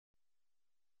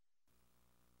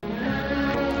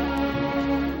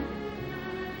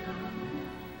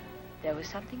was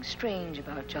something strange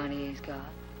about Johnny Aysgarth.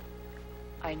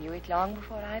 I knew it long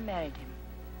before I married him.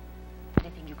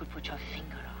 Anything you could put your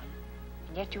finger on,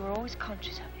 and yet you were always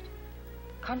conscious of it.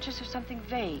 Conscious of something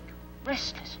vague,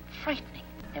 restless, and frightening.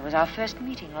 There was our first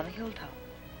meeting on the hilltop.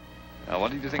 Now, what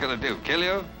did you think I'd do? Kill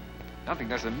you? Nothing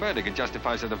less than murder can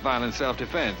justify sort of violent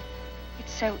self-defense.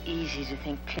 It's so easy to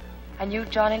think. I knew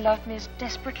Johnny loved me as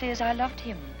desperately as I loved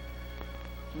him.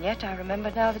 And yet I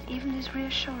remember now that even his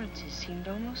reassurances seemed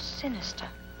almost sinister.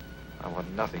 I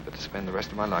want nothing but to spend the rest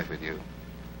of my life with you.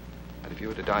 But if you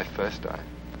were to die first,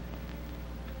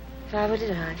 If I were to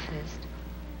die first.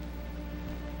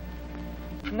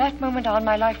 From that moment on,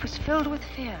 my life was filled with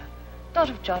fear. Not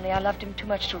of Johnny, I loved him too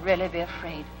much to really be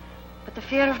afraid. But the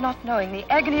fear of not knowing,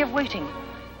 the agony of waiting,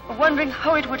 of wondering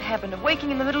how it would happen, of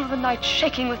waking in the middle of the night,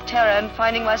 shaking with terror, and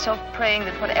finding myself praying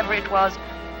that whatever it was,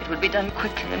 it would be done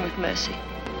quickly and with mercy.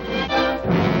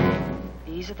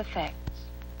 These are the facts,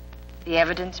 the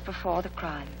evidence before the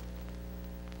crime.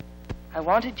 I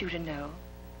wanted you to know,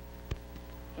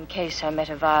 in case I met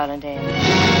a violent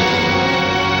end.